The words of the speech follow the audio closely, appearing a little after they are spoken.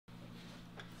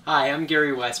Hi, I'm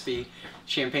Gary Westby,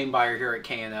 champagne buyer here at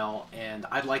K&L, and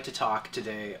I'd like to talk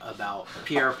today about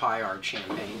Paillard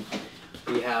Champagne.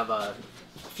 We have a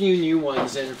few new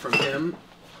ones in from him,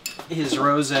 his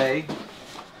Rosé,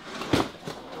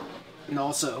 and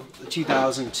also the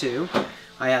 2002.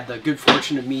 I had the good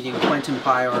fortune of meeting Quentin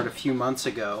Paillard a few months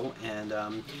ago,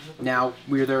 and now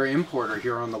we're their importer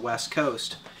here on the West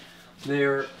Coast.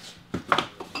 They're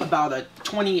about a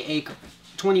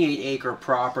 28-acre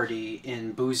property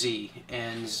in Bouzy,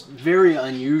 and very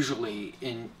unusually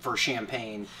for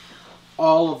Champagne,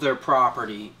 all of their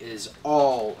property is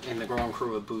all in the Grand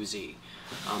Cru of Bouzy.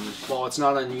 While it's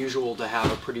not unusual to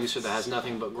have a producer that has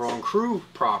nothing but Grand Cru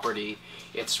property,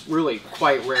 it's really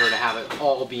quite rare to have it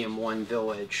all be in one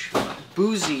village.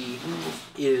 Bouzy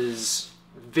is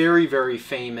very, very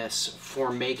famous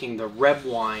for making the red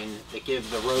wine that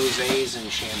give the rosés in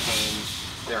Champagne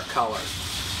their color.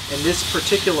 And this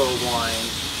particular wine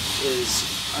is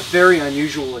a very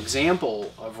unusual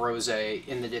example of rosé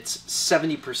in that it's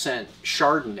 70%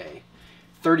 Chardonnay,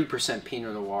 30%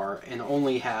 Pinot Noir, and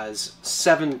only has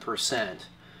 7%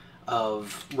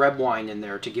 of red wine in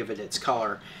there to give it its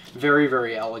color. Very,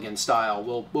 very elegant style.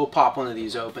 We'll pop one of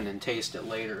these open and taste it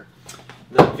later.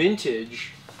 The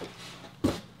vintage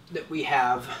that we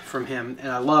have from him,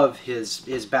 and I love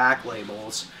his back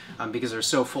labels because they're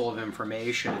so full of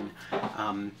information.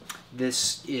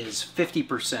 This is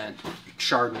 50%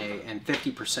 Chardonnay and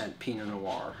 50% Pinot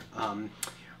Noir.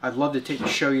 I'd love to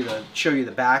show you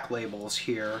the back labels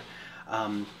here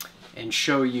and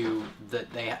show you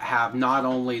that they have not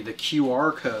only the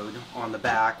QR code on the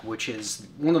back, which is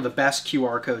one of the best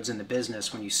QR codes in the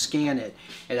business. When you scan it,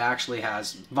 it actually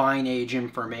has vine age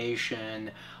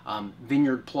information,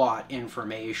 vineyard plot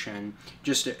information,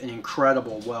 just an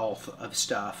incredible wealth of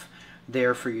stuff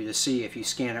there for you to see if you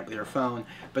scan it with your phone.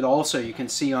 But also you can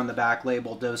see on the back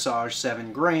label dosage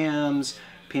 7 grams,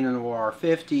 Pinot Noir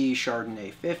 50,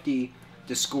 Chardonnay 50,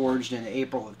 disgorged in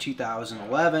April of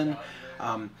 2011.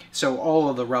 So all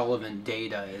of the relevant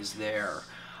data is there.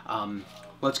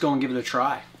 Let's go and give it a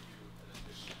try.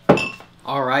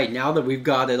 Alright, now that we've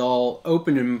got it all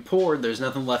open and poured, there's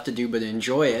nothing left to do but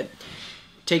enjoy it.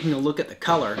 Taking a look at the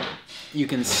color, you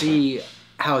can see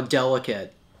how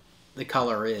delicate the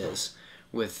color is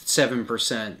with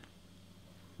 7%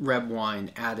 red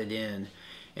wine added in,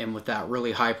 and with that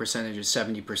really high percentage of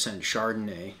 70%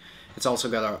 Chardonnay. It's also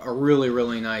got a really,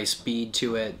 really nice bead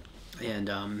to it, and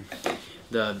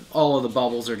all of the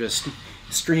bubbles are just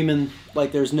streaming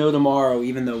like there's no tomorrow,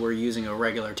 even though we're using a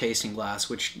regular tasting glass,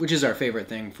 which is our favorite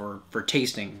thing for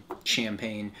tasting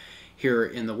champagne here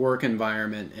in the work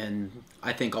environment, and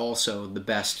I think also the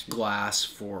best glass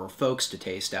for folks to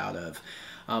taste out of.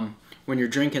 When you're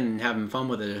drinking and having fun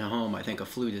with it at home, I think a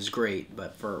flute is great,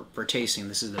 but for tasting,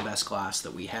 this is the best glass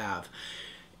that we have.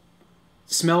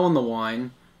 Smelling the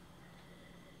wine,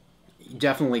 you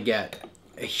definitely get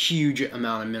a huge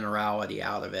amount of minerality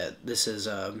out of it. This is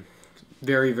a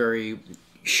very, very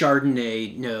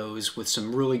Chardonnay nose with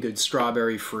some really good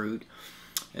strawberry fruit.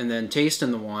 And then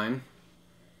tasting the wine,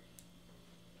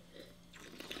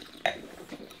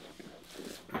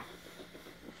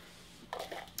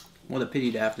 what a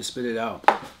pity to have to spit it out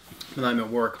when I'm at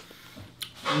work.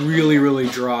 Really, really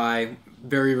dry,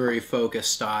 very, very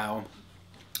focused style.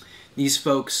 These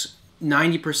folks,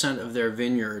 90% of their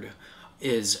vineyard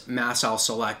is Massal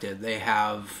selected. They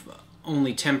have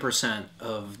only 10%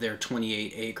 of their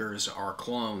 28 acres are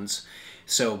clones.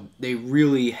 So they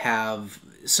really have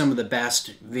some of the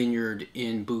best vineyard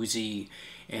in Bouzy,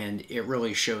 and it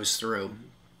really shows through.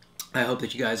 I hope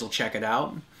that you guys will check it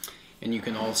out. And you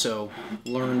can also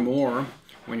learn more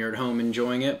when you're at home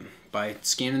enjoying it by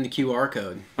scanning the QR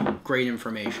code. Great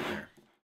information there.